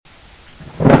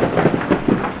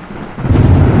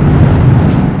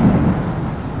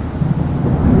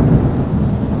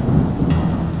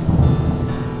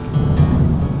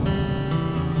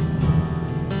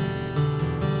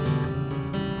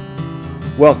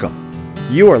Welcome.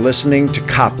 You are listening to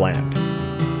Copland.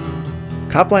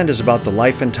 Copland is about the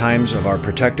life and times of our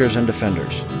protectors and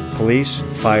defenders, police,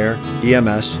 fire,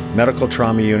 EMS, medical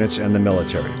trauma units, and the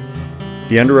military.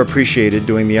 The underappreciated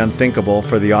doing the unthinkable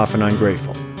for the often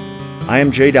ungrateful. I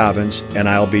am Jay Dobbins, and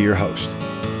I'll be your host.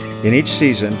 In each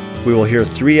season, we will hear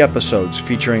 3 episodes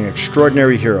featuring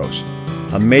extraordinary heroes,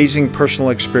 amazing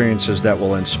personal experiences that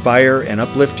will inspire and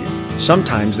uplift you.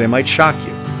 Sometimes they might shock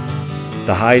you.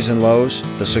 The highs and lows,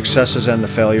 the successes and the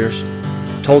failures,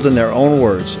 told in their own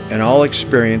words and all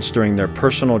experienced during their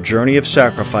personal journey of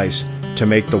sacrifice to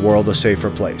make the world a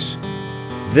safer place.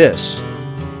 This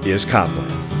is Copland.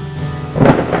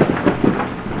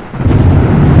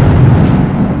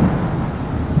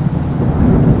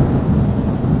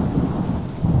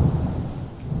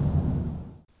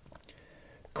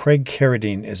 Craig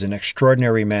Carradine is an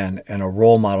extraordinary man and a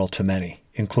role model to many,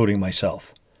 including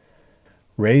myself.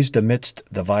 Raised amidst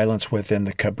the violence within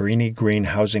the Cabrini Green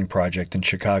housing project in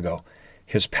Chicago,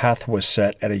 his path was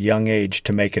set at a young age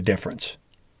to make a difference.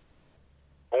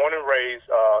 Born and raised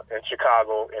in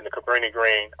Chicago in the Cabrini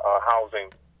Green housing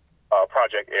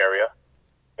project area.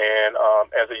 And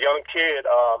as a young kid,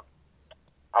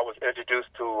 I was introduced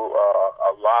to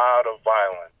a lot of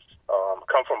violence.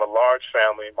 Come from a large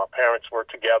family. My parents were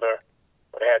together.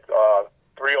 They had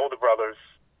 3 older brothers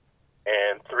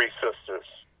and 3 sisters.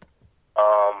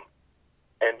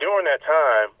 And during that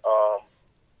time,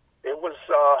 it was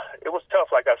tough.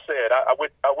 Like I said,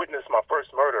 I witnessed my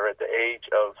first murder at the age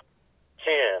of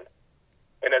 10.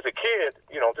 And as a kid,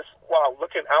 just while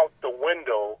looking out the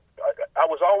window, I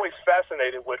was always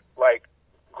fascinated with like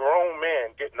grown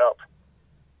men getting up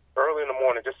early in the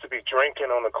morning just to be drinking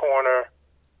on the corner.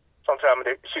 Sometimes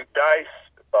they shoot dice.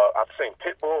 I've seen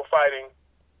pit bull fighting,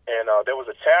 and there was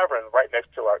a tavern right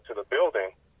next to the building.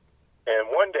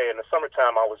 And one day in the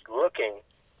summertime, I was looking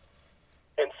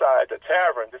inside the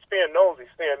tavern, just being nosy,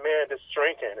 seeing men just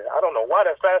drinking. And I don't know why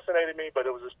that fascinated me, but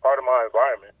it was just part of my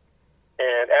environment.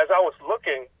 And as I was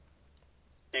looking,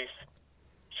 these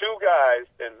 2 guys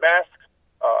in masks,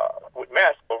 with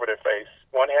masks over their face,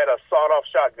 one had a sawed-off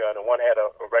shotgun and one had a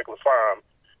regular firearm,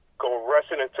 go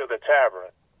rushing into the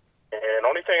tavern. And the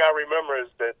only thing I remember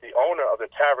is that the owner of the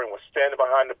tavern was standing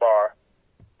behind the bar.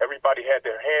 Everybody had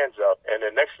their hands up, and the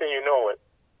next thing you know it,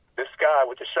 this guy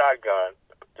with the shotgun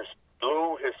just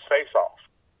blew his face off.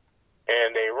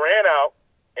 And they ran out,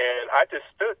 and I just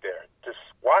stood there, just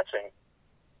watching.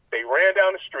 They ran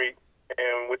down the street,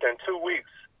 and within 2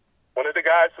 weeks, one of the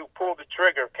guys who pulled the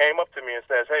trigger came up to me and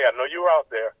says, "Hey, I know you were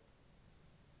out there,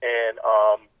 and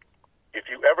if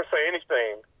you ever say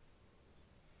anything,"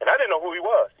 and I didn't know who he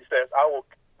was. He says, "I will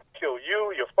kill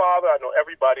you, your father, I know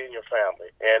everybody in your family."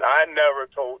 And I never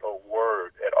told a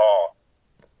word at all.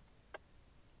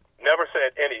 Never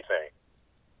said anything.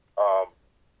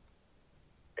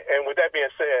 And with that being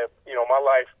said, my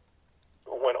life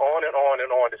went on and on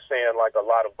and on to seeing like a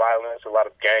lot of violence, a lot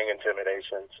of gang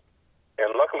intimidations.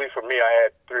 And luckily for me, I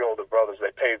had 3 older brothers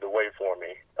that paved the way for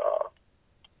me.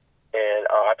 And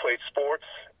I played sports.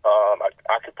 I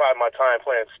occupied my time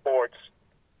playing sports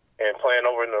and playing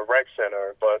over in the rec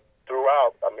center, but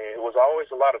throughout, it was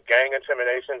always a lot of gang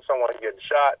intimidation, someone getting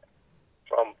shot,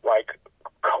 from like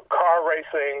car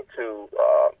racing to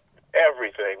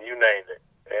everything, you name it.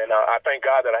 And I thank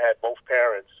God that I had both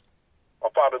parents. My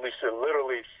father used to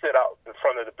literally sit out in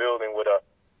front of the building with a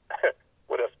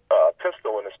with a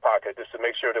pistol in his pocket just to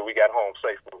make sure that we got home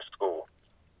safe from school.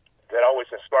 That always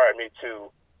inspired me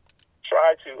to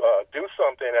try to do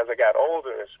something as I got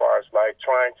older, as far as like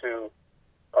trying to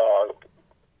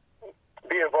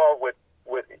be involved with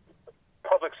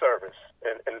public service,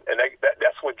 and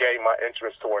that's what gave my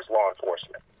interest towards law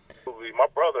enforcement. My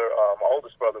brother, my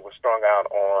oldest brother, was strung out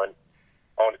on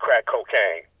crack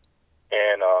cocaine,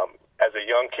 and as a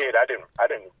young kid, I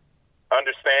didn't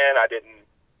understand. I didn't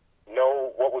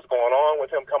know what was going on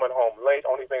with him coming home late.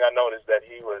 Only thing I noticed that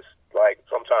he was like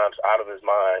sometimes out of his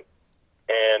mind,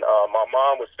 and my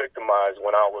mom was victimized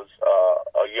when I was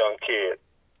a young kid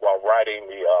while riding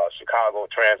the Chicago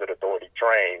Transit Authority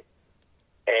train.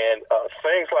 And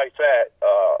things like that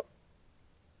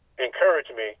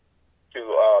encouraged me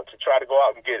to try to go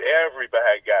out and get every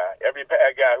bad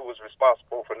guy who was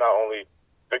responsible for not only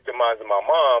victimizing my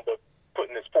mom, but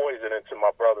putting this poison into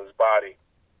my brother's body.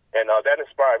 And that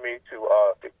inspired me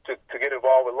to get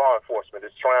involved with law enforcement.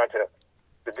 It's trying to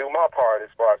do my part as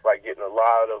far as like getting a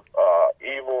lot of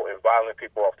evil and violent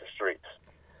people off the streets.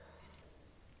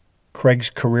 Craig's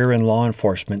career in law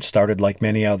enforcement started like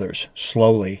many others,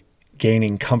 slowly,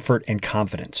 gaining comfort and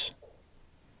confidence.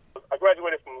 I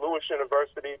graduated from Lewis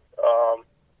University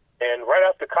And right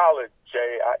after college,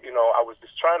 Jay, I was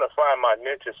just trying to find my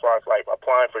niche as far as like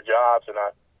applying for jobs, and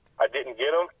I didn't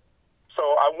get them. So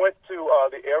I went to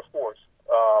the Air Force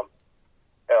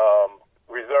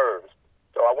reserves.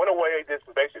 So I went away, did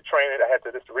some basic training. I had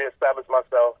to just reestablish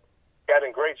myself, got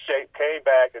in great shape, came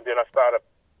back, and then I started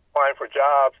applying for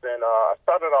jobs. And I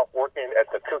started off working at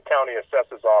the Cook County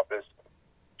Assessor's Office,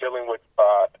 dealing with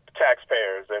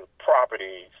taxpayers and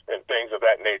properties and things of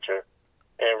that nature.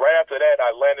 And right after that,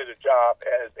 I landed a job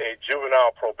as a juvenile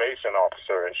probation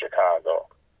officer in Chicago.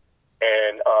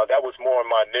 And that was more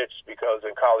my niche because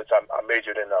in college I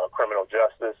majored in criminal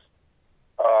justice.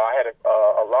 I had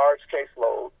a large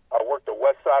caseload. I worked the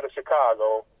west side of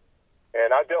Chicago,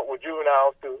 and I dealt with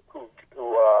juveniles who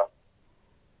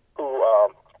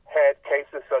had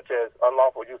cases such as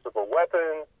unlawful use of a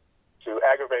weapon, to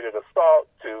aggravated assault,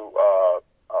 to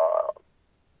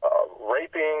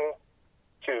raping,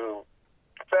 to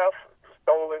theft,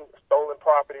 stolen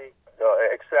property,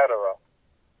 etc.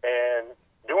 And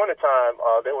during the time,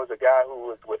 there was a guy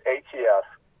who was with ATF,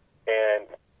 and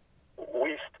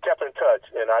we kept in touch.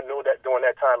 And I knew that during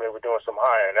that time they were doing some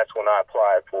hiring. That's when I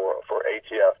applied for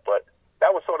ATF. But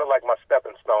that was sort of like my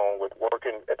stepping stone with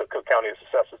working at the Cook County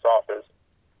Assessor's Office,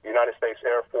 United States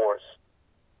Air Force,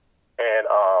 and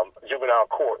juvenile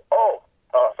court.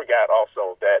 I forgot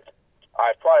also that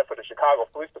I applied for the Chicago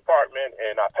Police Department,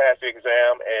 and I passed the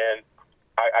exam, and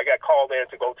I got called in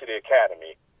to go to the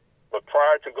academy. But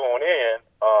prior to going in,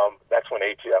 that's when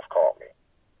ATF called me.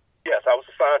 Yes, I was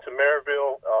assigned to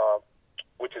Maryville,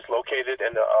 which is located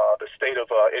in the state of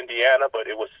Indiana, but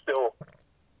it was still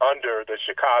under the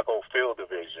Chicago Field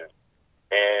Division.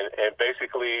 And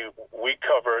basically, we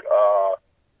covered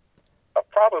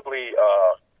probably,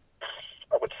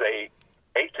 I would say,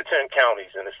 8 to 10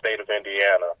 counties in the state of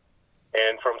Indiana.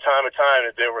 And from time to time,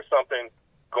 if there was something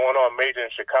going on major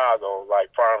in Chicago, like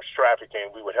firearms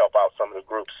trafficking, we would help out some of the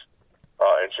groups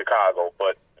in Chicago.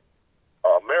 But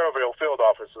Maryville Field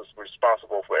Office was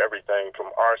responsible for everything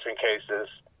from arson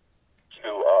cases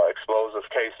to explosive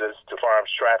cases to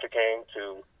firearms trafficking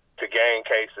to gang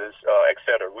cases, et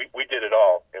cetera. We did it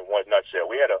all in one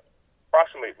nutshell. We had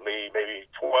approximately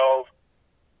maybe 12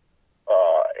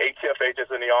 ATF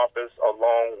agents in the office,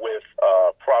 along with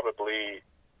probably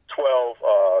 12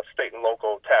 state and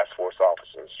local task force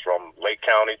officers from Lake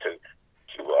County to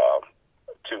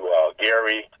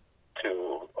Gary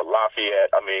to Lafayette.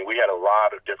 I mean, we had a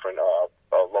lot of different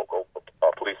local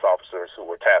police officers who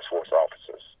were task force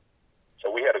officers. So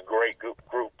we had a great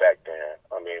group back then.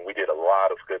 I mean, we did a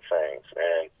lot of good things.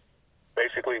 And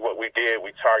basically what we did,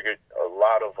 we targeted a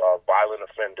lot of violent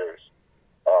offenders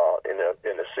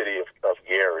in the city of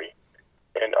Gary.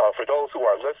 And for those who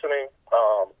are listening,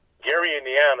 Gary,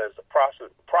 Indiana is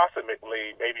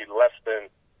approximately maybe less than,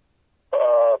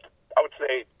 I would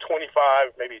say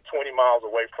 25, maybe 20 miles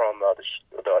away from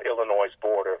the Illinois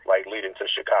border, like leading to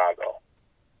Chicago.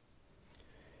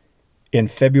 In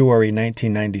February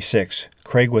 1996,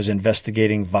 Craig was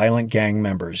investigating violent gang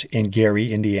members in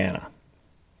Gary, Indiana.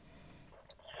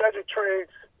 Cedric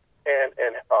Triggs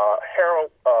and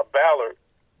Harold Ballard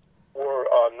were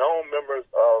known members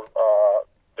of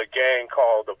the gang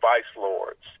called the Vice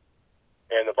Lords.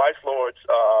 And the Vice Lords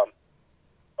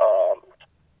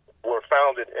were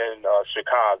founded in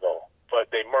Chicago,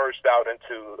 but they merged out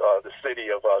into the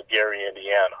city of Gary,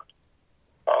 Indiana.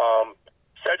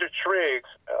 Cedric Triggs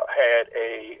had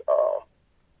a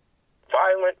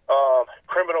violent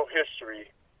criminal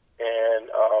history, and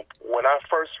when I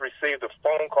first received a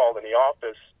phone call in the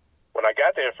office, when I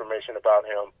got the information about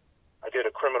him, I did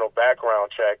a criminal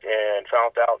background check and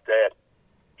found out that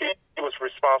he was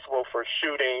responsible for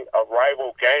shooting a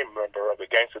rival gang member of the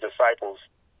Gangster Disciples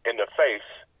in the face.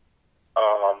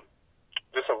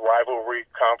 Just a rivalry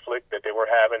conflict that they were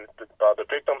having. The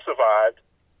victim survived.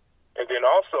 And then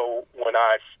also, when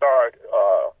I started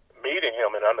meeting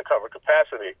him in undercover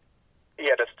capacity, he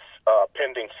had a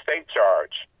pending state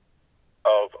charge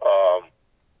of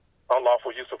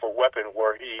unlawful use of a weapon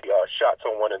where he shot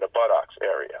someone in the buttocks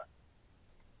area.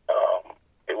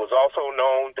 It was also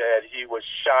known that he was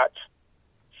shot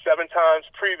 7 times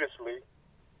previously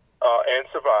and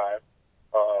survived.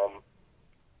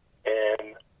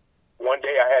 And one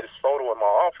day I had his photo in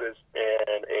my office,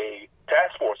 and a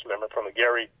task force member from the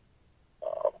Gary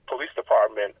Police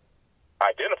Department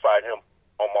identified him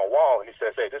on my wall, and he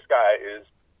says, "Hey, this guy is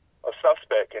a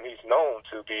suspect, and he's known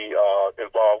to be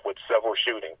involved with several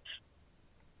shootings."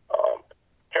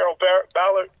 Harold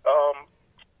Ballard,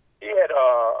 he had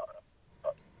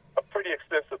a pretty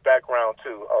extensive background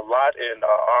too, a lot in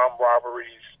armed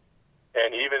robberies,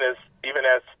 and even as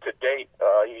to date,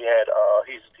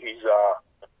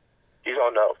 He's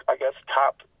on the, I guess,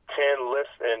 top 10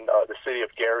 list in the city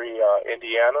of Gary,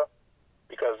 Indiana,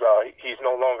 because he's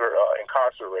no longer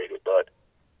incarcerated, but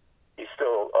he's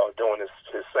still doing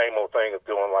his same old thing of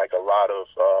doing like a lot of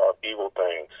evil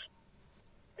things.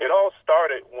 It all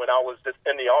started when I was just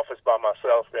in the office by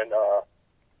myself, and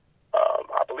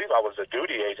I believe I was a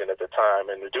duty agent at the time,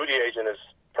 and the duty agent is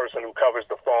the person who covers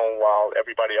the phone while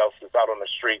everybody else is out on the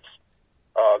streets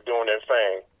doing their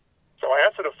thing. So I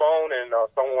answered the phone, and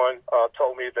someone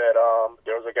told me that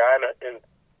there was a guy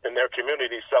in their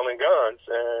community selling guns,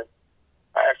 and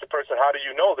I asked the person, "How do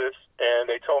you know this?" And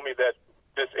they told me that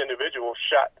this individual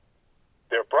shot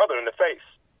their brother in the face,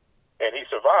 and he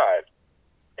survived.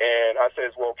 And I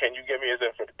said, "Well, can you give me his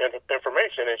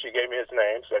information?" And she gave me his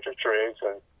name, Cedric Triggs,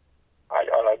 and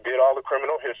I did all the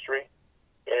criminal history,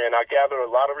 and I gathered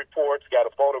a lot of reports, got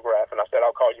a photograph, and I said,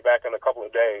 "I'll call you back in a couple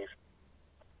of days."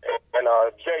 And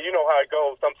Jay, you know how it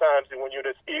goes. Sometimes when you're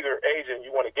this eager agent,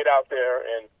 you want to get out there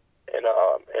and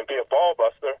be a ball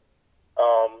buster.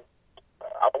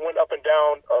 I went up and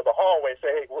down the hallway and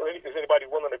said, "Hey, is anybody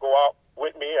willing to go out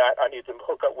with me? I need to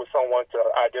hook up with someone to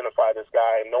identify this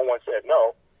guy." And no one said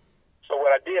no. So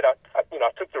what I did, I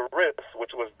took the risk,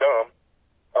 which was dumb,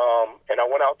 and I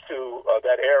went out to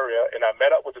that area, and I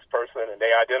met up with this person, and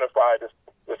they identified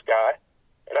this guy.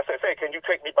 And I said, "Hey, can you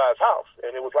take me by his house?"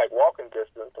 And it was like walking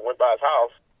distance. I went by his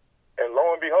house, and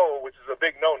lo and behold, which is a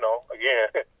big no-no, again,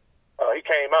 he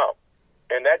came out.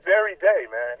 And that very day,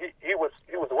 man, he was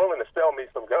willing to sell me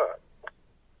some guns.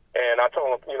 And I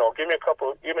told him, give me a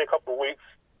couple of weeks,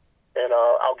 and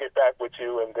I'll get back with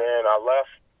you. And then I left.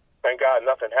 Thank God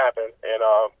nothing happened, and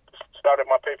started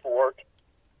my paperwork,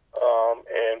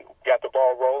 and got the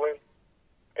ball rolling.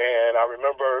 And I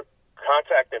remember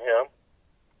contacting him,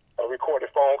 a recorded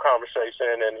phone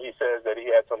conversation, and he says that he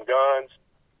had some guns.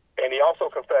 And he also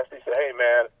confessed, he said, "Hey,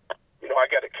 man, I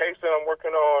got a case that I'm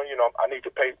working on. I need to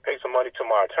pay some money to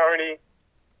my attorney."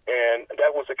 And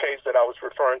that was the case that I was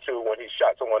referring to when he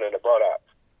shot someone in the buttocks.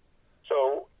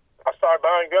 So I started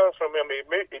buying guns from him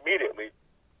immediately.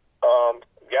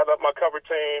 Gathered up my cover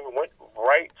team, went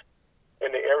right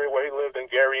in the area where he lived in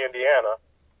Gary, Indiana.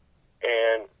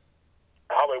 And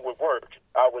how it would work,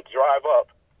 I would drive up,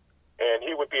 and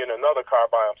he would be in another car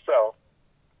by himself,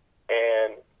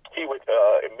 and he would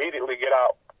immediately get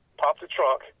out, pop the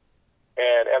trunk,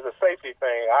 and as a safety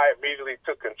thing, I immediately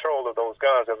took control of those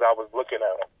guns as I was looking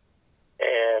at them,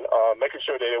 and making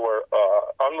sure that they were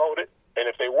unloaded, and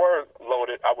if they were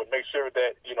loaded, I would make sure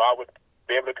that, I would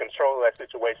be able to control that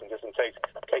situation just in case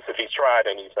if he tried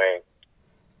anything.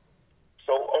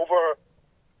 So over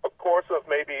a course of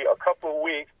maybe a couple of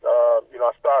weeks,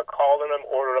 I started calling him,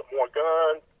 ordered up more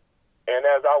guns. And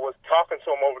as I was talking to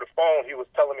him over the phone, he was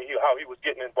telling me how he was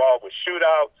getting involved with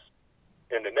shootouts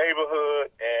in the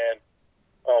neighborhood. And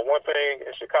one thing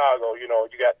in Chicago, you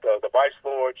got the Vice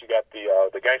Lords, you got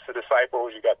the Gangster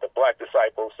Disciples, you got the Black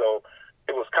Disciples. So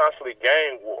it was constantly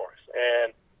gang wars.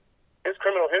 And his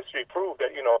criminal history proved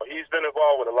that, he's been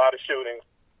involved with a lot of shootings.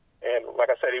 And like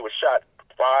I said, he was shot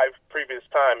 5 previous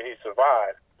times, and he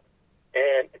survived.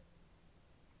 And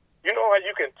you know how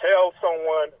you can tell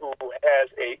someone who has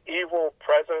a evil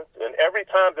presence? And every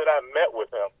time that I met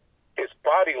with him, his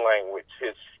body language,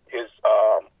 his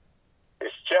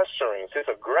gesturings, his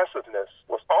aggressiveness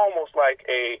was almost like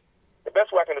the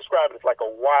best way I can describe it is like a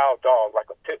wild dog, like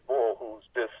a pit bull who's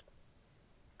just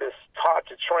taught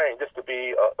to train just to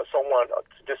be someone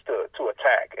just to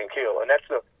attack and kill. And that's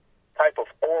the type of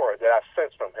aura that I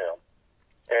sense from him.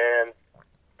 And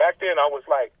back then I was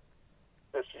like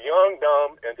this young,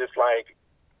 dumb, and just like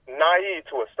naive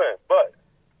to a sense. But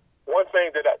one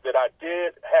thing that I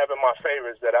did have in my favor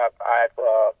is that I've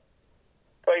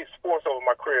played sports over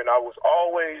my career, and I was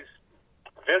always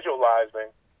visualizing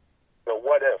the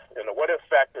what if. And the what if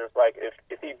factor is like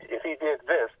if he did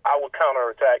this, I would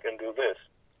counterattack and do this.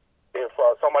 If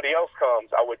somebody else comes,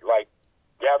 I would like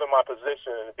gather my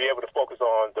position and be able to focus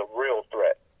on the real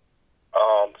threat.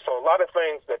 So a lot of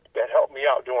things that helped me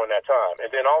out during that time.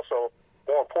 And then also,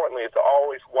 more importantly, is to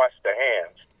always watch the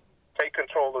hands. Take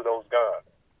control of those guns.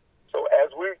 So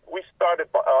as we started,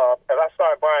 as I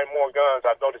started buying more guns,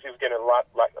 I noticed he was getting a lot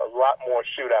more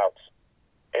shootouts.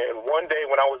 And one day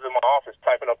when I was in my office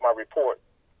typing up my report,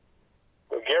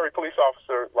 the Gary police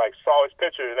officer saw his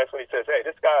picture, and that's when he says, "Hey,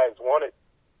 this guy is wanted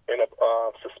in a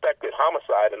suspected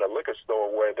homicide in a liquor store,"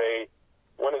 where they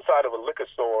went inside of a liquor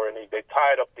store and they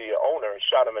tied up the owner and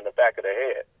shot him in the back of the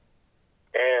head.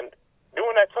 And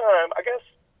during that time, I guess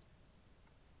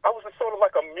I was just sort of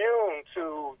like immune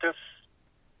to just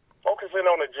focusing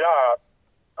on the job.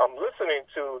 I'm listening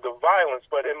to the violence,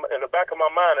 but in the back of my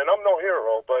mind, and I'm no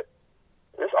hero, but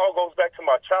this all goes back to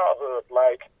my childhood,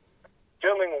 like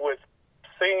dealing with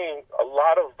seeing a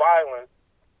lot of violence,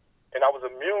 and I was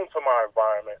immune to my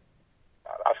environment.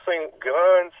 I've seen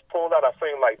guns pulled out. I've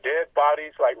seen like dead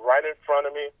bodies like right in front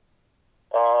of me.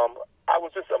 I was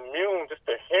just immune just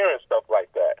to hearing stuff like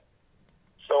that.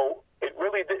 So it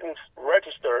really didn't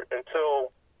register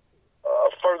until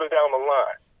further down the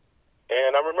line.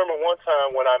 And I remember one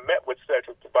time when I met with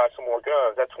Cedric to buy some more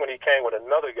guns, that's when he came with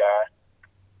another guy.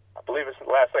 I believe his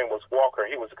last name was Walker.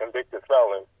 He was a convicted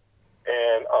felon.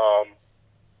 And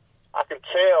I could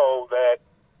tell that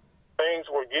things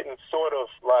were getting sort of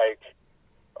like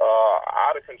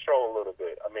out of control a little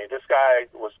bit. I mean, this guy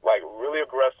was like really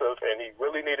aggressive, and he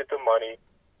really needed the money.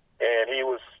 And he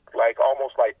was like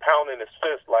almost like pounding his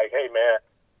fist, like, "Hey man,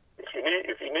 if you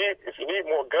need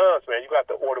more guns, man, you got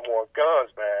to order more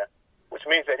guns, man." Which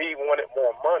means that he wanted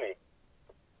more money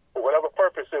for whatever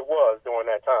purpose it was during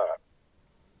that time.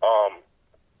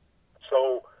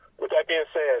 So with that being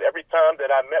said, every time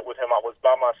that I met with him, I was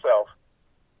by myself,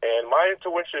 and my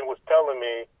intuition was telling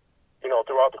me, you know,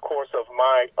 throughout the course of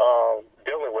my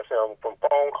dealing with him, from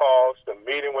phone calls to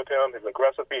meeting with him, his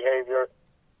aggressive behavior,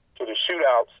 to the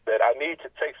shootouts, that I need to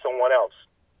take someone else.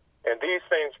 And these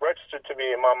things registered to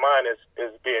me in my mind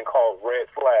as being called red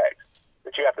flags,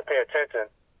 that you have to pay attention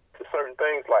to certain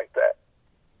things like that.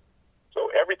 So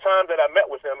every time that I met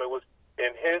with him, it was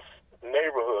in his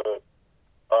neighborhood,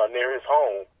 near his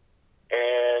home,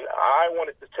 and I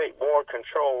wanted to take more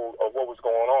control of what was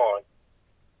going on.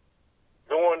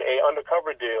 Doing a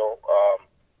undercover deal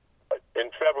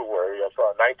in February of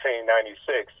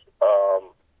 1996,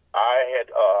 I had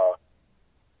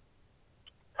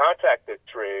contacted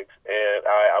Triggs, and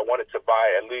I wanted to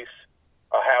buy at least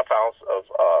a half ounce of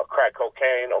crack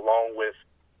cocaine along with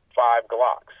 5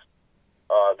 Glocks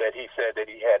that he said that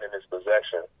he had in his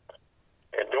possession.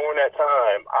 And during that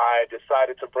time, I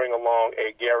decided to bring along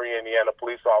a Gary, Indiana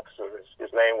police officer.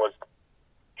 His name was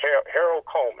Harold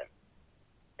Coleman.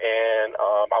 And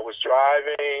I was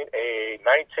driving a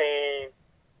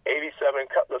 1987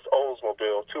 Cutlass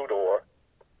Oldsmobile 2-door.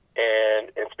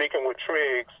 And in speaking with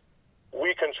Triggs,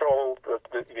 we controlled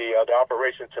the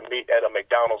operation to meet at a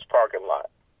McDonald's parking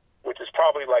lot, which is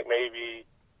probably like maybe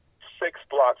 6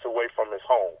 blocks away from his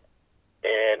home.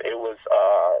 And it was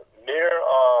near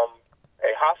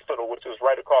a hospital, which was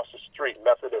right across the street,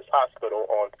 Methodist Hospital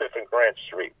on 5th and Grant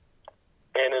Street.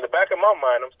 And in the back of my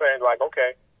mind, I'm saying, like,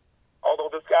 okay, although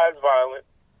this guy's violent,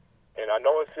 and I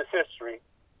know it's his history,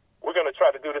 we're going to try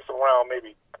to do this around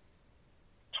maybe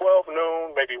 12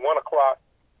 noon, maybe 1 o'clock.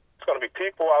 It's going to be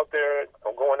people out there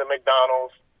going to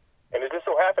McDonald's. And it just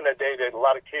so happened that day that a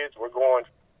lot of kids were going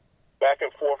back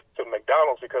and forth to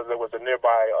McDonald's because there was a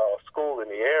nearby school in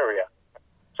the area.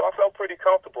 So I felt pretty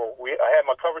comfortable. I had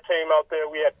my cover team out there.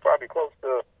 We had probably close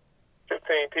to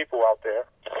 15 people out there.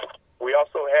 We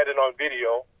also had it on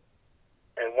video.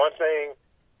 And one thing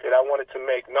that I wanted to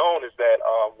make known is that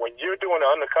when you're doing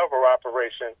an undercover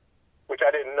operation, which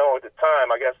I didn't know at the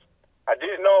time, I guess I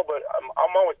didn't know, but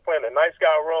I'm always playing a nice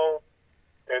guy role.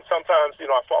 And sometimes,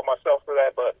 you know, I fought myself for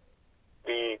that, but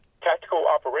the tactical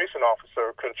operation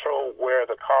officer controlled where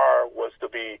the car was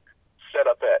to be set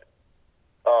up at.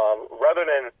 Rather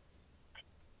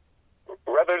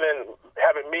than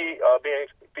having me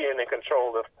being in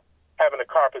control of having the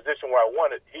car position where I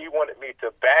wanted, he wanted me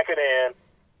to back it in,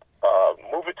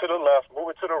 move it to the left, move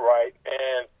it to the right,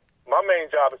 and my main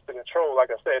job is to control,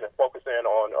 like I said, and focus in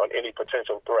on any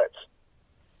potential threats.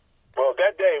 Well,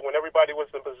 that day when everybody was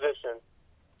in position,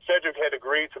 Cedric had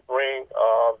agreed to bring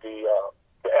the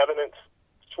evidence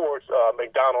towards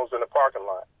McDonald's in the parking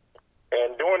lot.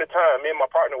 And during the time, me and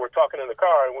my partner were talking in the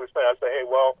car, and we were saying, I said, hey,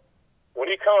 well, when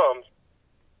he comes,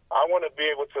 I want to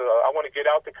get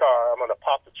out the car. I'm going to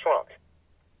pop the trunk.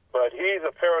 But he's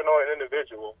a paranoid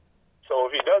individual. So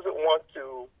if he doesn't want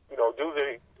to, you know, do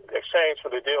the exchange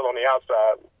for the deal on the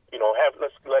outside, you know,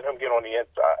 let's let him get on the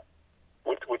inside,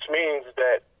 which means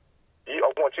that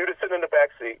I want you to sit in the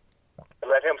back seat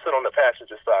and let him sit on the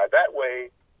passenger side. That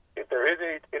way, if there is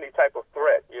any type of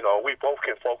threat, you know, we both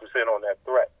can focus in on that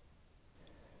threat.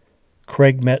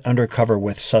 Craig met undercover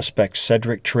with suspect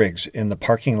Cedric Triggs in the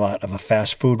parking lot of a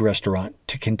fast food restaurant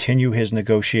to continue his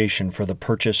negotiation for the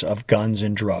purchase of guns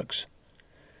and drugs.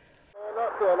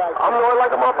 I'm going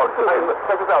like a motherfucker too. Hey,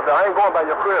 check this out, though. I ain't going by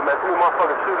your crib, man. See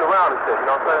motherfuckers shooting around and shit, you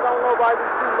know what I'm saying? Don't nobody be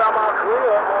shooting by my crib,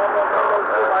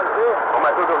 man. Like this. I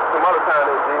might do some other time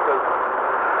then, G, because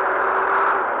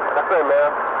that's it, man.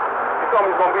 You told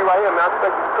me it's going to be right here, man. I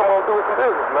expect you to come on through with some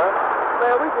business, man.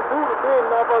 Man, we can do the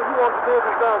business, motherfucker. You want the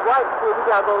business done right, shit, we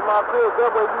got to go to my crib.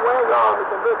 That way you ain't going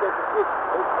to look at the shit.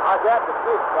 I got the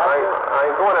shit. I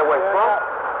ain't going that way, son.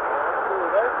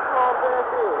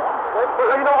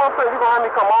 Well, you know what I'm saying? You gonna have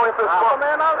me come on here to the spot?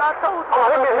 Man, I told you. Oh,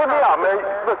 hit me out, man.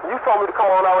 Listen, you told me to come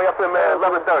on all the way up here, man,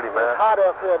 11:30, man. It's hot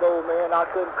up here, though, man. I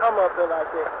couldn't come up here like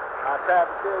that. I tried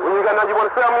to tell you. Well, you got nothing you want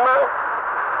to sell me, man?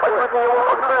 What you think you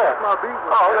want to sell? That's my beat.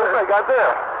 Oh, I was gonna say,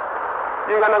 goddamn.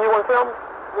 You ain't got nothing you want to sell me?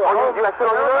 Well, you got shit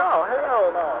on your leg? No, hell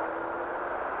no.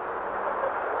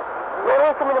 Man, there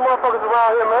ain't too many motherfuckers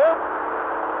around here, man.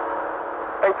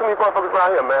 Ain't too many motherfuckers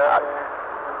around here, man.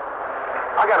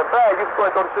 I got a bag. You just go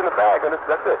and throw the shit in the bag, and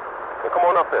that's it. And come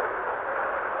on up here.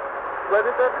 What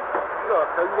is that? Look,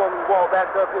 so you want me to walk back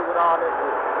up here with all that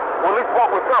shit? Well, at least walk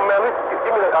with something, man. At least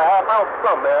give me a half ounce or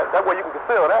something, man. That way you can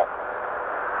conceal that.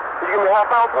 Can you give me a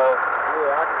half ounce, man?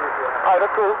 Yeah, I can get that. All right,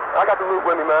 that's cool. I got the loot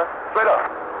with me, man. Straight up.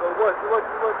 So what?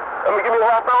 I mean, give me a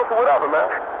half ounce or whatever, man.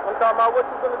 I'm talking about what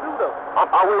you gonna do, though.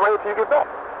 I'll wait right here till you get back.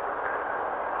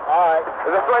 All right.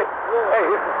 Is that right? Yeah. Hey,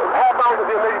 it's half ounce, and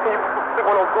then maybe can you stick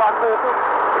one of those blocks in, too?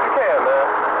 If you can, man.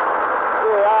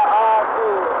 Yeah, I'll do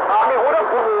it. I mean, what else?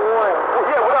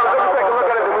 Yeah, what else? Let me take a look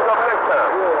at it and we'll come next time.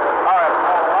 Yeah. All right.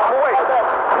 I'm wait.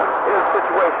 Here's the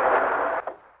situation.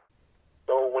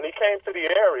 So when he came to the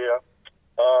area,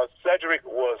 Cedric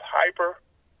was hyper.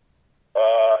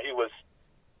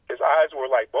 His eyes were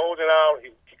like bulging out.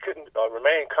 He couldn't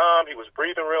remain calm. He was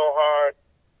breathing real hard.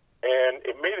 And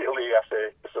immediately I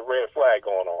said, it's a red flag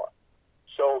going on.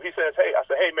 So he says, hey, I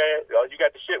said, hey, man, you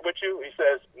got the shit with you? He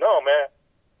says, no, man,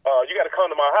 you got to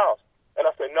come to my house. And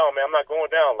I said, no, man, I'm not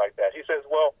going down like that. He says,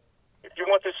 well, if you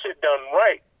want this shit done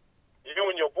right, you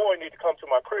and your boy need to come to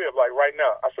my crib, like, right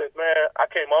now. I said, man, I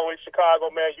came all the way to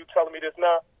Chicago, man. You telling me this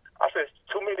now? I said,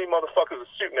 too many motherfuckers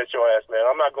are shooting at your ass, man.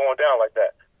 I'm not going down like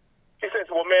that. He says,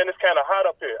 well, man, it's kind of hot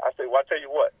up here. I said, well, I tell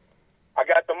you what. I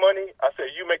got the money. I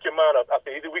said, you make your mind up. I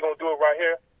said, either we're going to do it right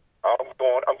here, I'm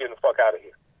getting the fuck out of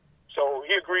here. So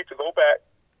he agreed to go back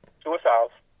to his house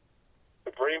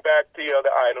to bring back the other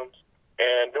items.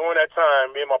 And during that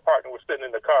time, me and my partner were sitting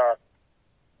in the car,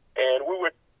 and we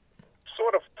were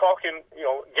sort of talking,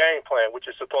 game plan, which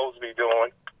you're supposed to be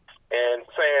doing, and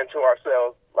saying to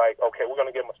ourselves, like, okay, we're going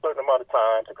to give him a certain amount of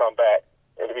time to come back,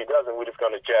 and if he doesn't, we're just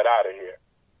going to jet out of here.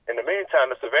 In the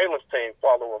meantime, the surveillance team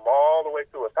followed him all the way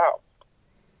to his house.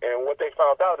 And what they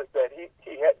found out is that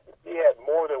he had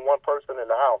more than one person in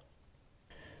the house.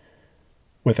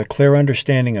 With a clear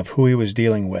understanding of who he was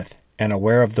dealing with and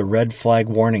aware of the red flag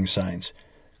warning signs,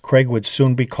 Craig would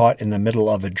soon be caught in the middle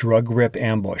of a drug rip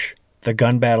ambush, the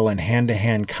gun battle and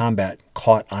hand-to-hand combat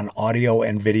caught on audio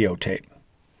and videotape.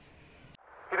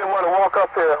 He didn't want to walk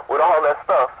up here with all that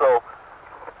stuff, so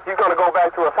he's going to go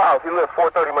back to his house. He lives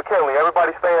 430 McKinley.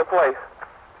 Everybody stay in place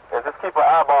and just keep an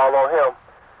eyeball on him.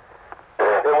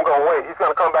 And we're going to wait. He's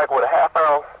going to come back with a half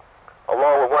ounce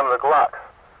along with one of the Glocks.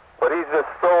 But he's just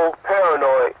so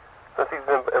paranoid since he's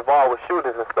been involved with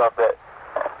shootings and stuff that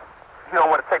he don't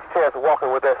want to take a chance of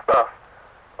walking with that stuff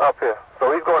up here.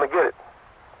 So he's going to get it.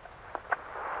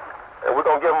 And we're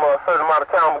going to give him a certain amount of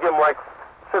time. We'll give him like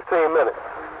 15 minutes.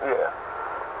 Yeah.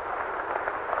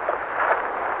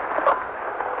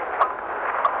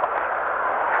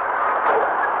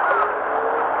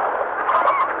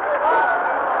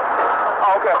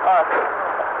 Okay, all right.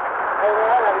 Hey, man,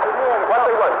 I gotta get in. What?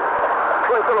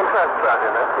 Go ahead, tell them traffic's out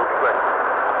here, man. It's gonna be great.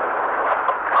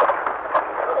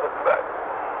 Back.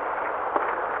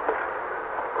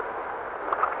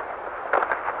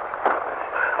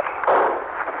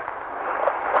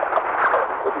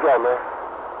 What you got, man?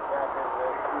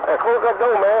 Hey, close that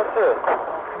door, man. Shit.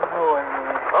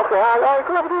 Okay, all right,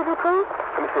 come up with these, please.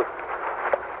 Let me see.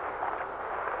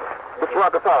 It's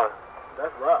rock guitar.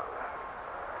 That's rock.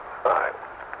 All right.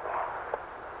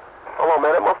 Hold on,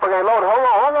 man. That motherfucker ain't loaded. Hold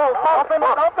on. Open it,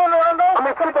 I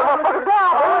mean, put that motherfucker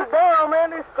down, man. It's down, man.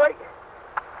 It's straight.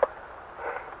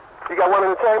 You got one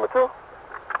in the chamber, too?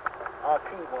 I'll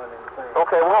keep one in the chamber.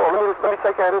 Okay, well, hold on. Let me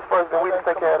take care of this first, then we can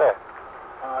take care of that.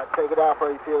 All right, take it out before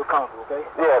you feel comfortable, okay?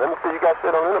 Yeah, let me see. You got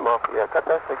shit on in the motherfucker. Yeah, take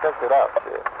that shit out.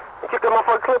 Shit. And keep that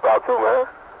motherfucker clip out, too, man.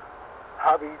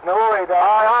 I'll be no way, dog.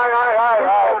 All right.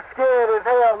 I'm scared as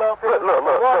hell, look. Look.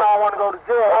 One, I don't want to go to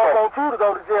jail. Okay. I don't want you to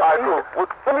go to jail. All right, cool. Well,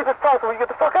 let me just talk so we get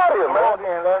the fuck out of here, man. All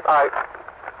right.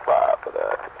 5 for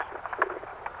that.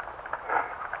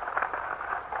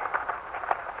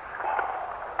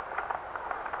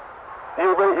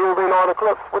 You been on the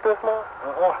clips with this, man?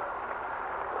 Uh-huh.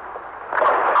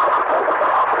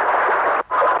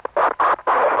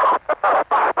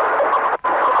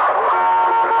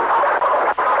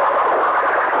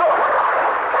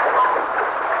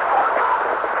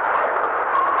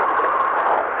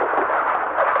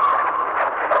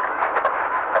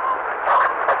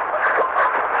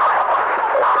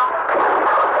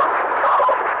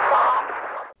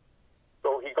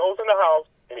 So he goes in the house.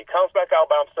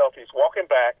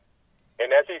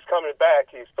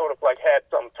 he sort of like had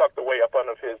something tucked away up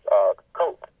under his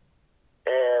coat.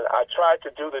 And I tried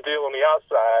to do the deal on the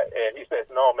outside, and he says,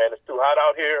 "No, man, it's too hot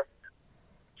out here."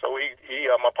 So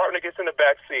my partner gets in the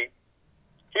back seat.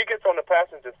 He gets on the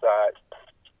passenger side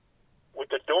with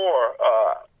the door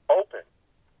open.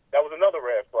 That was another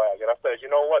red flag. And I said, "You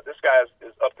know what? This guy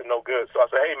is up to no good." So I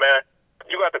said, "Hey, man,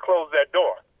 you got to close that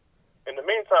door." In the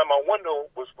meantime, my window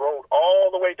was rolled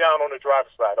all the way down on the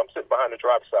driver's side. I'm sitting behind the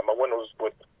driver's side. My window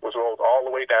was rolled all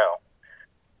the way down.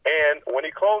 And when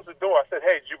he closed the door, I said,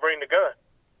 "Hey, did you bring the gun?"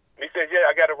 And he said, "Yeah,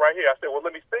 I got it right here." I said, "Well,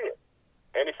 let me see it."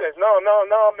 And he says, No, man.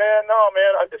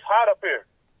 It's hot up here."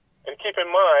 And keep in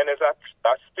mind, as I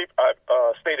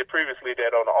stated previously,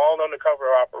 that on all undercover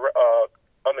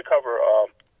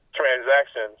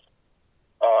transactions,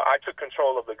 I took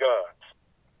control of the guns.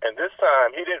 And this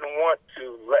time, he didn't want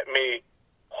to let me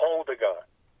hold the gun,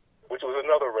 which was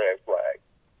another red flag.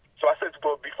 So I said,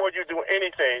 "But before you do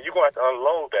anything, you're going to have to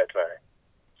unload that thing."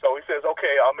 So he says,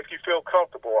 "Okay, I'll make you feel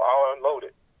comfortable. I'll unload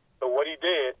it." So what he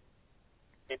did,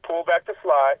 he pulled back the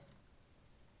slide,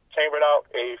 chambered out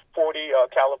a .40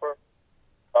 caliber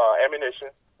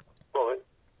ammunition bullet,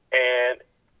 and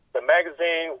the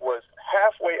magazine was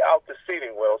halfway out the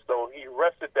seating wheel, so he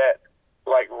rested that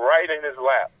like right in his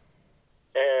lap.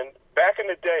 And back in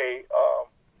the day,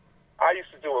 I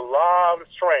used to do a lot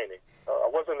of training. I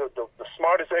wasn't the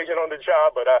smartest agent on the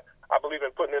job, but I believe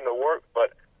in putting in the work.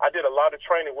 But I did a lot of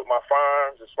training with my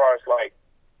firearms as far as like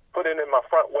putting in my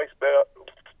front waistband.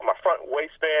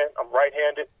 I'm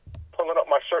right-handed, pulling up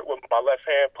my shirt with my left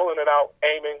hand, pulling it out,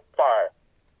 aiming, fire.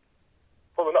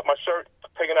 Pulling up my shirt,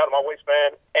 taking out of my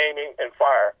waistband, aiming, and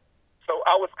fire. So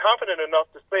I was confident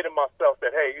enough to say to myself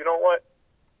that, hey, you know what?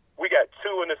 We got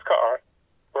two in this car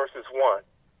versus one.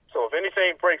 So if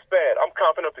anything breaks bad, I'm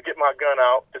confident to get my gun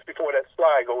out just before that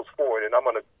slide goes forward, and I'm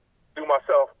gonna do my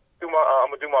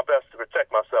best to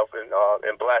protect myself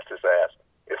and blast his ass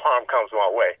if harm comes my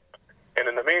way. And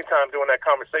in the meantime, during that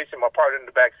conversation, my partner in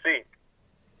the back seat,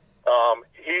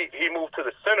 he moved to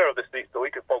the center of the seat so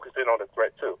he could focus in on the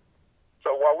threat too.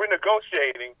 So while we're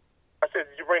negotiating, I said,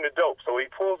 "Did you bring the dope?" So he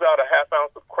pulls out a half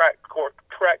ounce of crack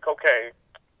cocaine,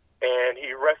 and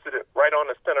he rested it right on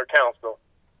the center console.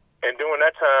 And during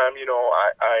that time,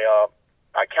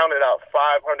 I counted out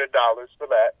 $500 for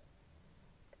that.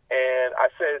 And I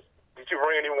said, "Did you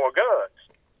bring any more guns?"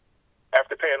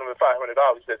 After paying him the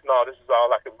 $500, he says, "No, this is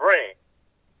all I can bring."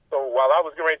 So while I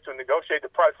was getting ready to negotiate the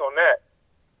price on that,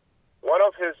 one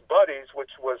of his buddies,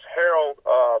 which was Harold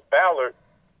Ballard,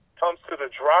 comes to the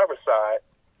driver's side,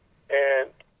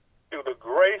 and through the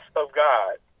grace of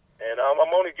God, and I'm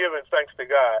only giving thanks to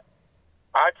God,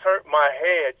 I turned my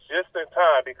head just in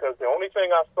time because the only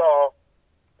thing I saw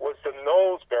was the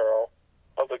nose barrel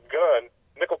of the gun,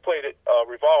 nickel-plated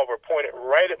revolver, pointed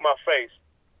right at my face.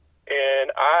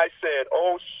 And I said,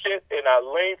 "Oh, shit," and I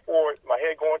leaned forward, my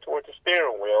head going towards the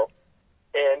steering wheel,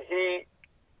 and he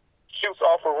shoots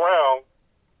off a round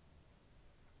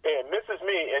and misses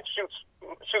me and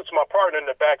shoots my partner in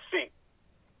the back seat.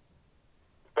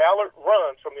 Ballard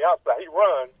runs from the outside. He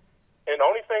runs, and the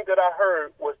only thing that I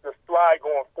heard was the slide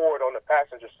going forward on the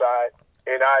passenger side,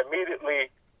 and I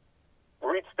immediately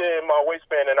reached in my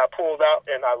waistband, and I pulled out,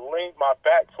 and I leaned my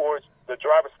back towards the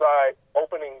driver's side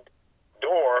opening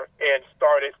door and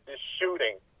started the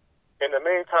shooting. In the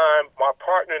meantime, my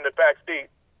partner in the back seat,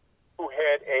 who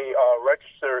had a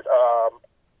registered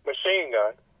machine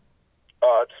gun,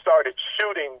 started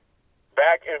shooting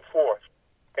back and forth.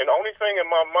 And the only thing in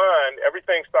my mind,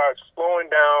 everything starts slowing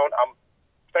down. I'm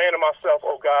saying to myself,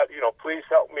 "Oh God, please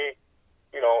help me.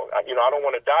 I don't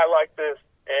want to die like this."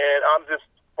 And I'm just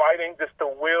fighting just the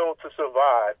will to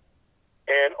survive.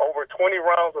 And over 20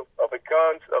 rounds of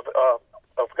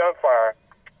gunfire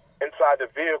inside the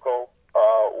vehicle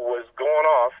was going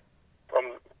off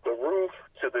from the roof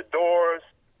to the doors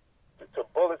to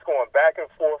bullets going back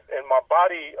and forth. And my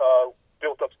body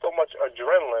built up so much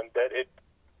adrenaline that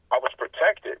I was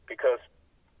protected because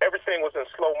everything was in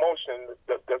slow motion.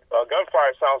 The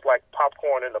gunfire sounds like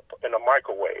popcorn in a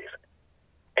microwave.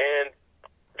 And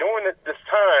during this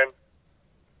time,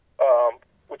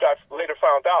 which I later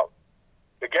found out,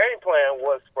 the game plan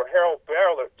was for Harold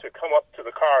Ballard to come up to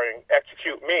the car and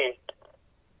execute me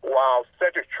while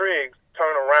Cedric Triggs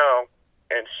turned around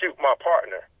and shoot my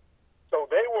partner. So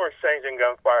they were exchanging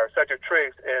gunfire, Cedric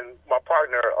Triggs and my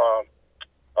partner,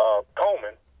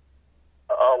 Coleman,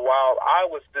 while I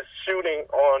was just shooting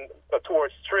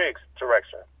towards Triggs'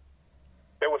 direction.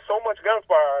 There was so much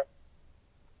gunfire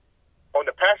on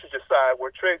the passenger side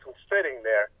where Triggs was sitting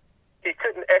there, he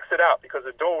couldn't exit out because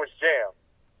the door was jammed.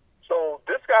 So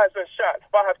this guy's been shot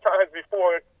 5 times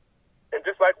before And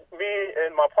just like me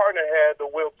and my partner had the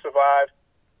will to survive,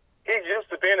 he's used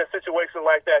to being in a situation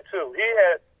like that too. He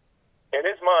had in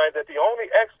his mind that the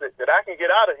only exit that I can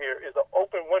get out of here is an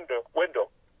open window,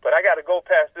 but I got to go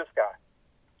past this guy.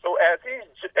 So as he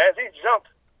jumps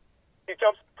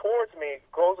towards me,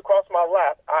 goes across my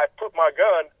lap. I put my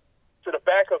gun to the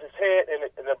back of his head, and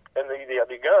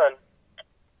the gun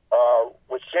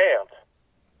was jammed.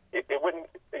 It wouldn't.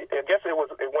 I guess it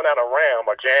went out of ram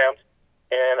or jammed,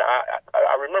 and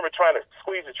I remember trying to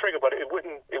squeeze the trigger, but it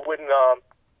wouldn't.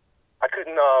 I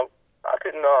couldn't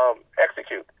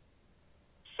execute.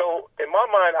 So in my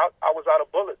mind, I was out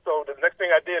of bullets. So the next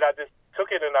thing I did, I just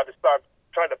took it and I just started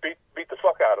trying to beat the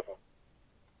fuck out of him.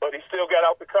 But he still got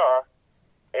out the car.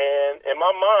 And in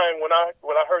my mind, when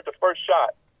I heard the first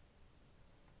shot,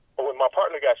 or when my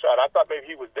partner got shot, I thought maybe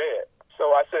he was dead.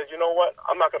 So I said, you know what?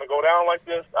 I'm not going to go down like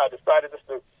this. I decided just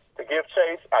to give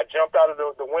chase. I jumped out of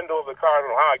the window of the car. I don't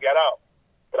know how I got out,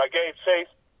 but I gave chase.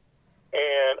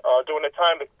 And during the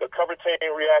time, the cover team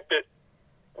reacted,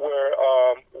 where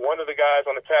one of the guys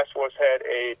on the task force had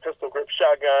a pistol grip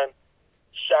shotgun,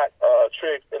 shot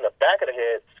Triggs in the back of the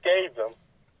head, scathed him.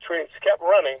 Triggs kept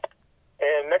running,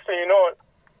 and next thing you know,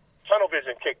 tunnel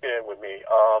vision kicked in with me.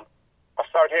 I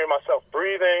started hearing myself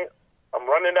breathing. I'm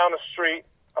running down the street.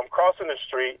 I'm crossing the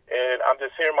street, and I'm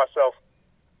just hearing myself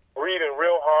breathing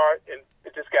real hard, and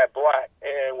it just got black.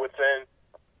 And within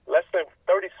less than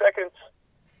 30 seconds,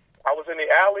 I was in the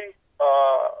alley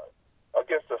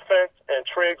against the fence, and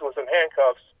Triggs was in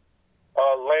handcuffs,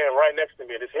 laying right next to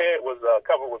me. His head was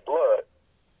covered with blood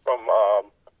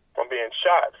from being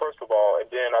shot, first of all, and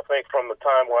then I think from the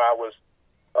time where I was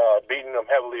beating him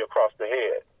heavily across the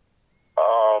head.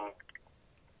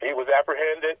 He was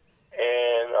apprehended,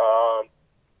 and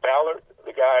Ballard,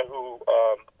 the guy who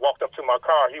walked up to my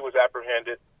car, he was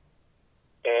apprehended,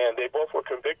 and they both were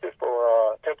convicted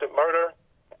for attempted murder,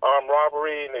 armed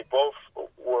robbery, and they both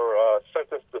were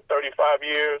sentenced to 35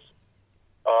 years.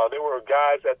 There were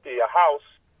guys at the house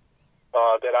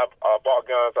that I bought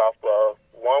guns off of.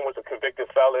 One was a convicted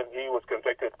felon. He was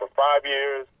convicted for 5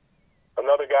 years.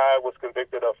 Another guy was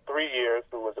convicted of 3 years,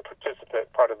 who was a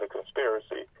participant, part of the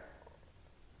conspiracy.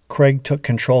 Craig took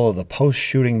control of the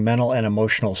post-shooting mental and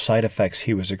emotional side effects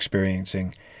he was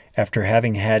experiencing after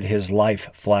having had his life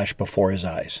flash before his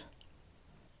eyes.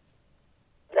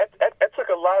 That took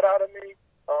a lot out of me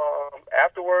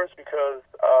afterwards, because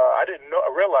I didn't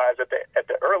realize that at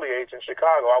the early age in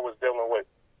Chicago I was dealing with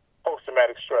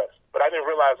post-traumatic stress. But I didn't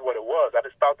realize what it was. I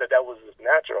just thought that was just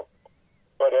natural.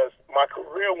 But as my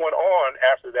career went on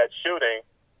after that shooting,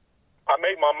 I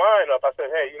made my mind up. I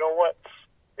said, hey, you know what?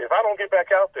 If I don't get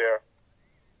back out there,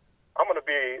 I'm going to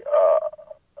be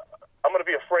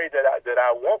afraid that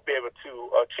I won't be able to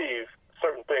achieve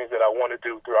certain things that I want to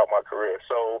do throughout my career.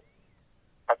 So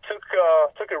I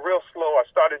took it real slow. I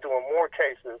started doing more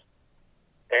cases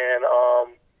and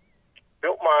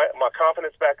built my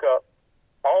confidence back up.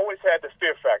 I always had the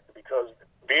fear factor, because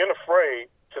being afraid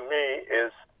to me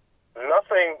is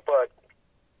nothing but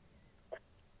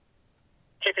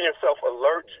keeping yourself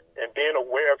alert and being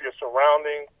aware of your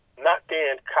surroundings, not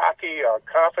being cocky or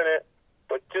confident,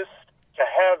 but just to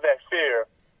have that fear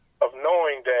of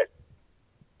knowing that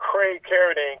Craig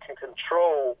Carradine can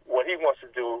control what he wants to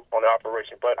do on the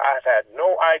operation, but I've had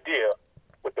no idea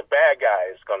what the bad guy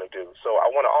is going to do. So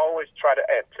I want to always try to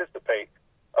anticipate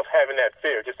of having that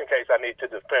fear, just in case I need to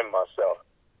defend myself.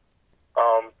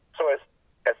 So as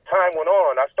time went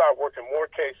on, I started working more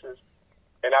cases,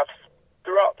 and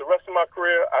throughout the rest of my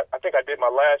career, I think I did my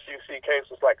last UC case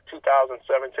was like 15,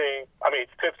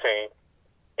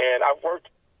 and I've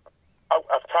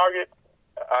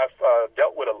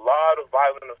dealt with a lot of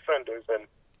violent offenders,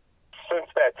 and since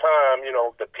that time,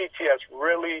 the PTS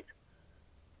really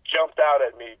jumped out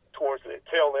at me towards the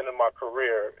tail end of my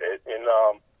career,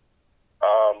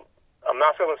 I'm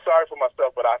not feeling sorry for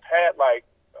myself, but I've had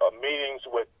meetings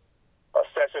with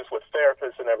sessions with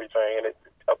therapists and everything, and it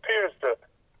appears to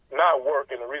not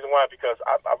work. And the reason why, because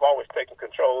I've always taken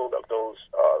control of those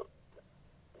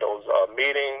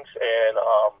meetings, and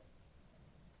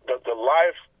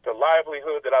the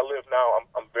livelihood that I live now.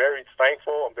 I'm very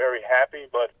thankful. I'm very happy,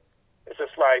 but it's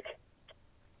just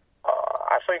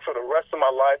I think for the rest of my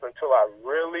life, until I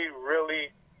really,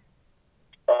 really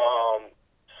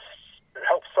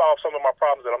help solve some of my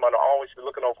problems, that I'm going to always be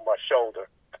looking over my shoulder.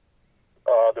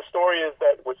 The story is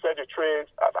that with Cedric Triggs,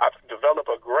 I've developed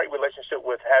a great relationship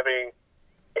with having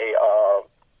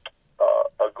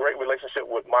a great relationship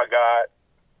with my God,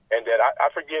 and that I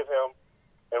forgive him.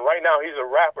 And right now he's a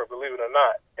rapper, believe it or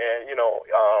not. And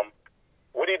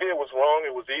what he did was wrong.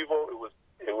 It was evil.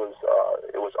 It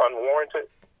was unwarranted.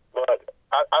 But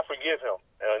I forgive him,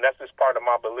 and that's just part of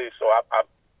my belief. So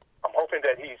I'm hoping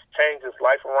that he's changed his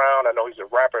life around. I know he's a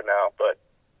rapper now, but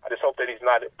I just hope that he's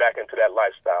not back into that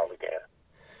lifestyle again.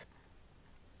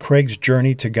 Craig's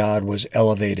journey to God was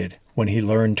elevated when he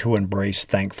learned to embrace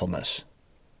thankfulness.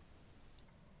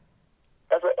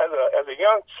 As a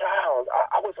young child,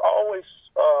 I was always,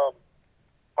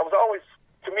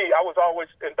 to me, I was always,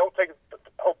 and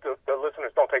hope the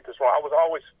listeners don't take this wrong, I was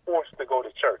always forced to go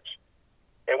to church.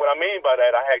 And what I mean by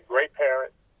that, I had great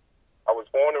parents. I was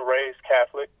born and raised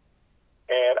Catholic,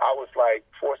 and I was like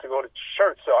forced to go to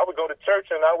church. So I would go to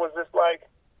church, and I was just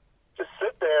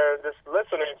sit there and just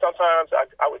listening. Sometimes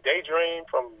I would daydream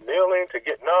from kneeling to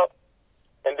getting up,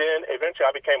 and then eventually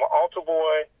I became an altar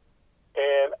boy.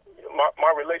 And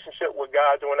my relationship with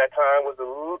God during that time was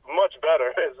much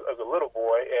better as a little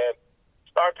boy, and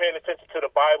started paying attention to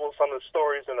the Bible, some of the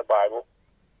stories in the Bible.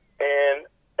 And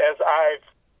as I've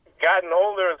gotten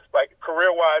older, like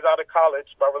career-wise out of college,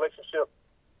 my relationship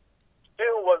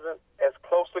still wasn't as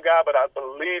close to God, but I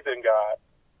believed in God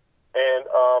and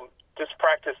just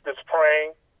practiced this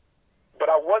praying.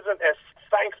 But I wasn't as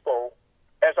thankful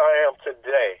as I am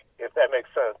today, if that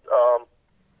makes sense.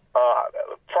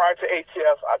 Prior to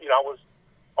ATF, I was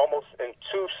almost in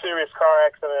 2 serious car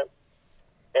accidents.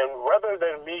 And rather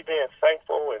than me being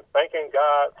thankful and thanking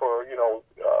God for,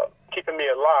 keeping me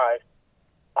alive,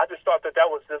 I just thought that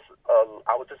was just,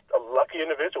 I was just a lucky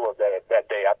individual that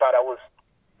day. I thought I was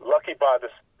lucky by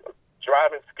this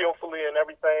driving skillfully and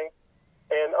everything.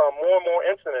 And more and more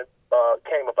incidents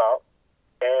came about.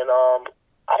 And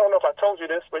I don't know if I told you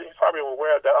this, but you're probably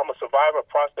aware that I'm a survivor of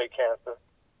prostate cancer.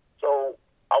 So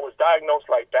I was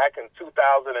diagnosed back in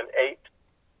 2008,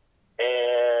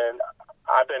 and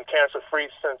I've been cancer-free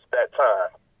since that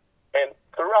time. And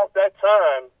throughout that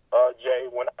time, Jay,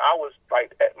 when I was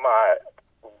at my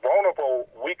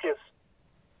vulnerable, weakest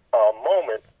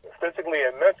moment, physically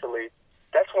and mentally,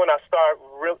 that's when I started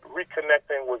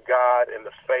reconnecting with God in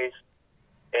the faith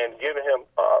and giving him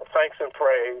thanks and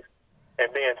praise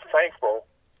and being thankful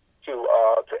to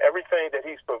everything that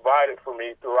he's provided for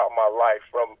me throughout my life,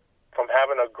 from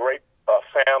having a great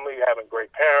family, having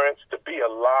great parents, to be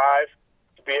alive,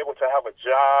 to be able to have a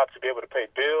job, to be able to pay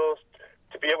bills,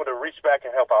 to be able to reach back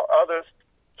and help out others,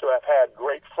 to have had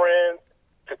great friends,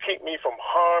 to keep me from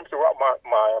harm throughout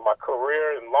my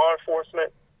career in law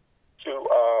enforcement, to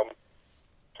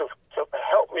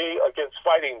help me against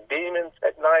fighting demons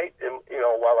at night and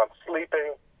while I'm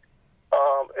sleeping.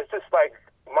 It's just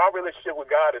my relationship with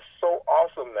God is so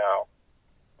awesome now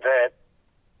that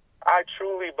I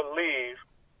truly believe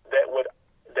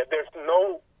that there's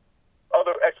no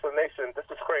other explanation. This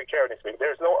is Craig Carradine speaking.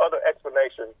 There's no other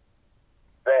explanation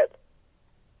that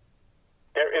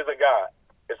there is a God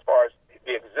as far as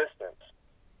the existence.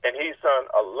 And he's done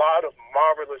a lot of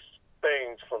marvelous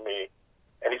things for me,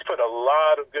 and he's put a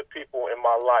lot of good people in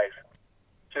my life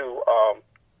to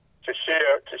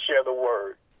share the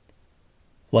word.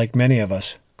 Like many of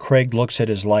us, Craig looks at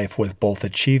his life with both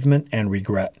achievement and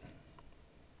regret.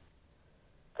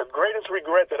 The greatest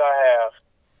regret that I have,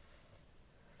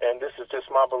 and this is just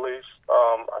my beliefs,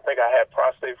 I think I had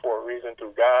prostate for a reason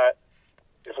through God,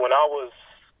 is when I was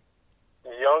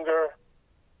younger,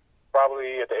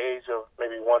 probably at the age of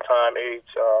maybe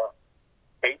age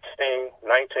 18,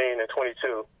 19, and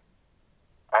 22,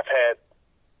 I've had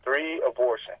 3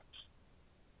 abortions.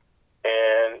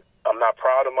 And I'm not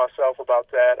proud of myself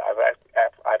about that. I've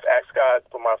asked God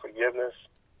for my forgiveness.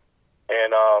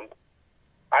 And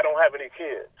I don't have any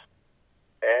kids.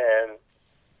 And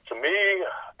to me,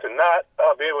 to not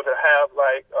be able to have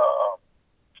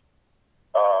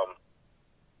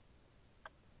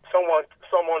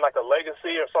someone like a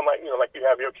legacy or something like you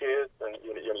have your kids and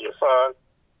your son.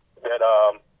 That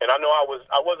and I know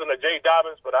I wasn't a Jay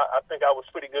Dobbins, but I think I was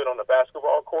pretty good on the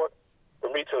basketball court. For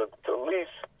me to at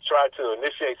least try to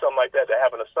initiate something like that, to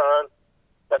having a son,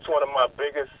 that's one of my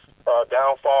biggest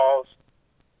downfalls.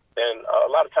 And a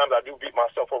lot of times I do beat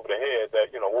myself over the head that,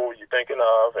 what were you thinking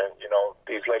of? And,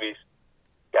 these ladies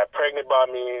got pregnant by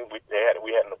me. We had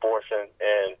an abortion,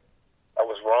 and I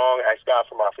was wrong. I asked God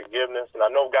for my forgiveness, and I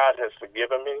know God has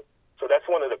forgiven me. So that's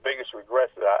one of the biggest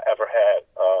regrets that I ever had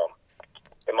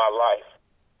in my life.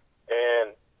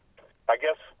 And I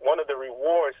guess one of the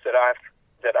rewards that I've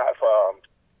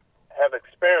have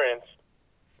experienced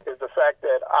is the fact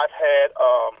that I've had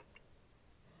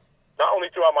not only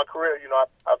throughout my career,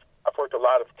 I've worked a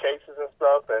lot of cases and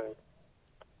stuff, and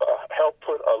helped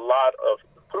put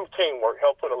through teamwork,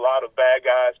 helped put a lot of bad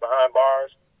guys behind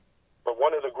bars. But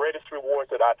one of the greatest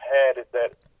rewards that I've had is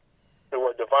that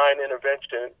through a divine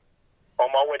intervention,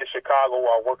 on my way to Chicago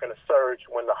while working a surge,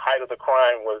 when the height of the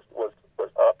crime was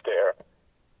up there,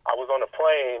 I was on a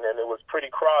plane, and it was pretty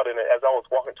crowded. And as I was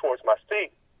walking towards my seat,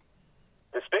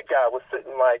 this big guy was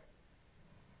sitting like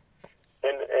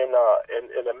in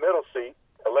the middle seat,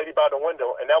 a lady by the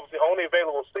window, and that was the only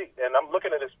available seat. And I'm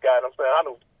looking at this guy, and I'm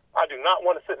saying, I do not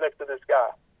want to sit next to this guy.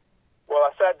 Well,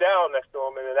 I sat down next to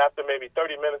him, and then after maybe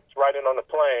 30 minutes riding on the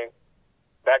plane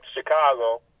back to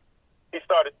Chicago, he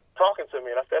started talking to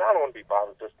me, and I said, I don't want to be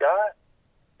bothered with this guy.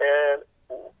 And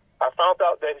I found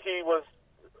out that he was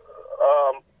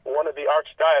one of the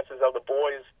archdioceses of the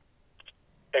Boys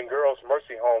and Girls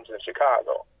Mercy Homes in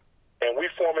Chicago. And we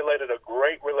formulated a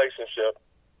great relationship.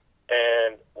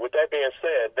 And with that being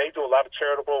said, they do a lot of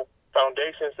charitable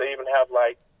foundations. They even have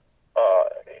like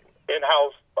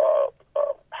in-house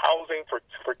housing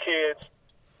for kids.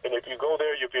 And if you go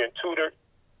there, you're being tutored.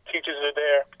 Teachers are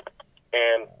there.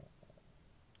 And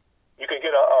you can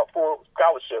get a full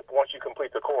scholarship once you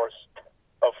complete the course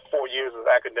of 4 years of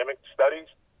academic studies.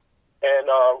 And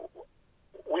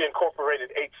we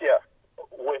incorporated ATF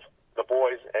with the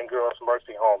Boys and Girls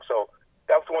Mercy Home. So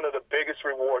that was one of the biggest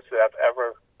rewards that I've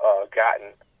ever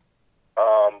gotten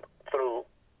through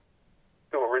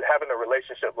having a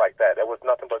relationship like that. That was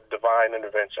nothing but divine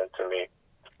intervention to me.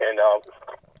 And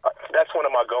that's one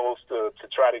of my goals, to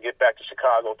try to get back to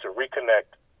Chicago, to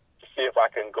reconnect, to see if I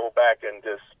can go back and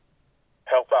just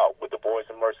help out with the Boys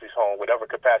and Mercy Home, whatever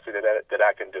capacity that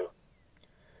I can do.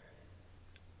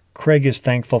 Craig is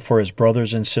thankful for his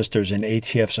brothers and sisters in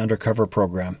ATF's undercover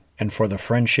program and for the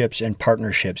friendships and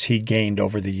partnerships he gained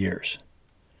over the years.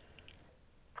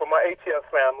 For my ATF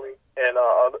family, and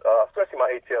especially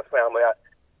my ATF family,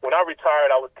 when I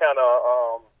retired, I was kind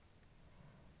of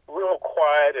real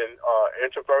quiet and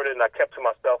introverted, and I kept to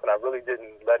myself, and I really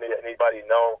didn't let anybody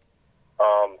know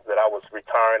that I was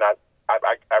retiring. I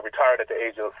retired at the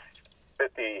age of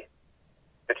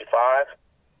 55.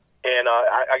 And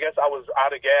I guess I was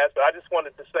out of gas, but I just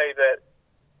wanted to say that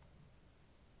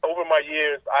over my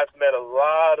years, I've met a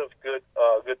lot of good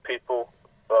people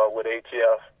with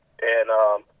ATF,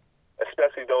 and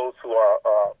especially those who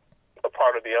are a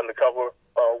part of the undercover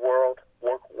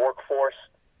workforce.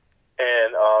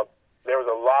 And there was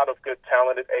a lot of good,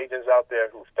 talented agents out there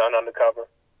who've done undercover.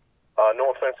 No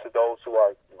offense to those who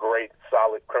are great,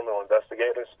 solid criminal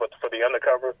investigators, but for the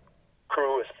undercover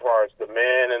crew, as far as the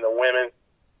men and the women,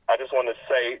 I just want to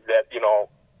say that,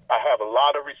 I have a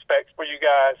lot of respect for you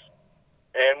guys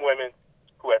and women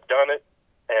who have done it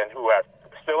and who are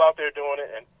still out there doing it,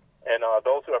 and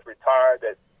those who have retired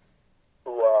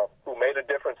who made a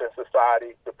difference in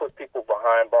society, to put people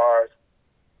behind bars,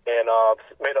 and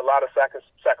made a lot of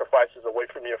sacrifices away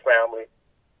from your family.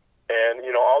 And,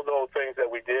 all those things that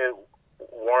we did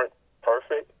weren't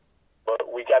perfect,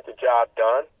 but we got the job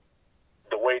done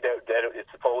the way that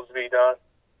it's supposed to be done.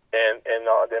 And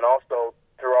then also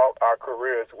throughout our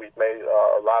careers, we've made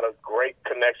a lot of great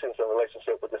connections and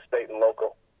relationships with the state and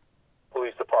local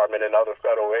police department and other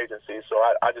federal agencies. So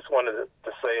I just wanted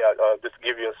to say, just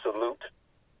give you a salute.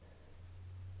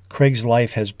 Craig's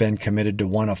life has been committed to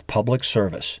one of public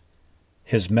service.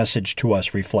 His message to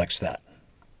us reflects that.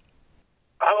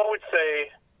 I would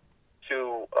say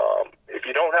if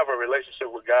you don't have a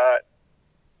relationship with God,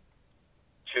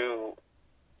 to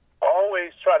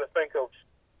always try to think of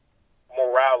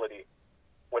morality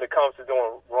when it comes to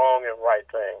doing wrong and right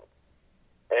things.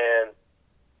 And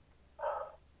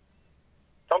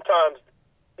sometimes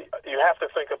you have to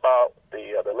think about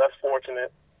the less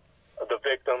fortunate, the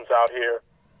victims out here.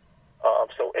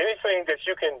 So anything that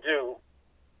you can do,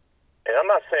 and I'm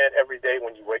not saying every day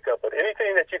when you wake up, but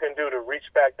anything that you can do to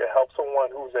reach back to help someone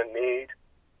who's in need,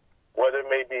 whether it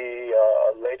may be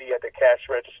a lady at the cash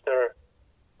register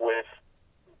with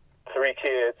 3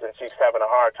 kids and she's having a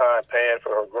hard time paying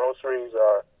for her groceries,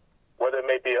 or whether it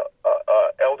may be a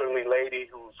elderly lady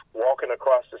who's walking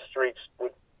across the streets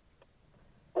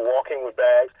walking with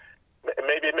bags.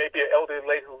 Maybe it may be an elderly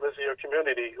lady who lives in your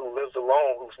community, who lives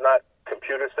alone, who's not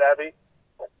computer savvy,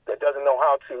 that doesn't know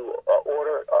how to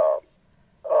order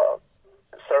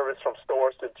service from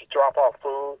stores to drop off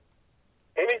food.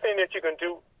 Anything that you can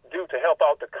do to help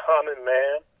out the common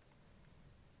man,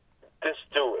 just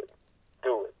do it.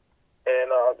 Do it. And,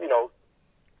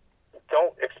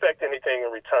 don't expect anything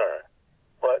in return.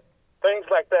 But things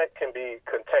like that can be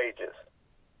contagious.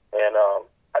 And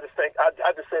I just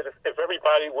said if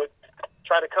everybody would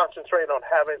try to concentrate on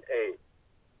having a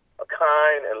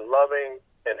kind and loving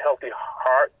and healthy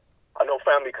heart, I know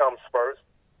family comes first,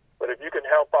 but if you can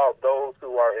help out those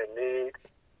who are in need,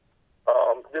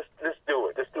 just do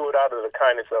it. Just do it out of the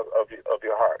kindness of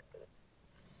your heart.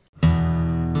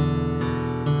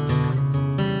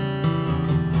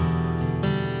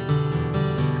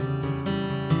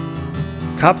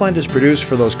 Copland is produced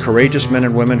for those courageous men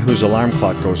and women whose alarm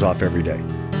clock goes off every day.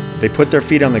 They put their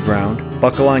feet on the ground,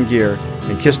 buckle on gear,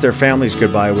 and kiss their families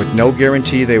goodbye with no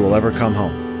guarantee they will ever come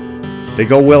home. They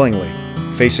go willingly,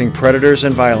 facing predators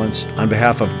and violence on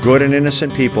behalf of good and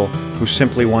innocent people who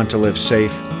simply want to live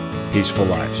safe, peaceful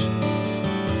lives.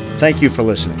 Thank you for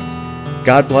listening.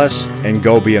 God bless and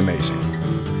go be amazing.